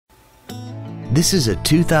This is a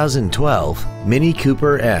 2012 Mini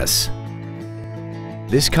Cooper S.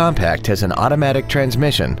 This compact has an automatic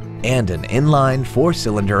transmission and an inline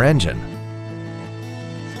 4-cylinder engine.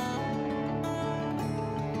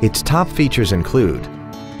 Its top features include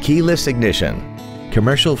keyless ignition,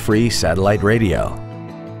 commercial-free satellite radio,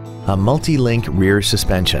 a multi-link rear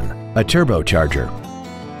suspension, a turbocharger,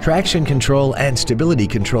 traction control and stability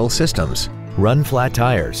control systems, run-flat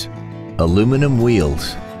tires, aluminum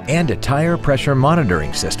wheels, and a tire pressure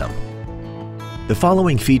monitoring system. The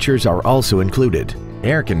following features are also included: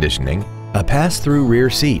 air conditioning, a pass-through rear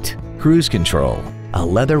seat, cruise control, a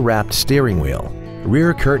leather-wrapped steering wheel,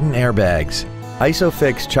 rear curtain airbags,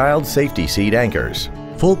 ISOFIX child safety seat anchors,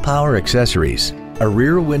 full power accessories, a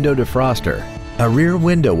rear window defroster, a rear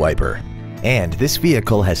window wiper, and this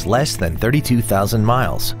vehicle has less than 32,000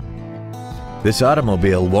 miles. This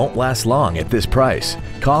automobile won't last long at this price.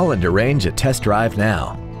 Call and arrange a test drive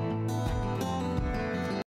now.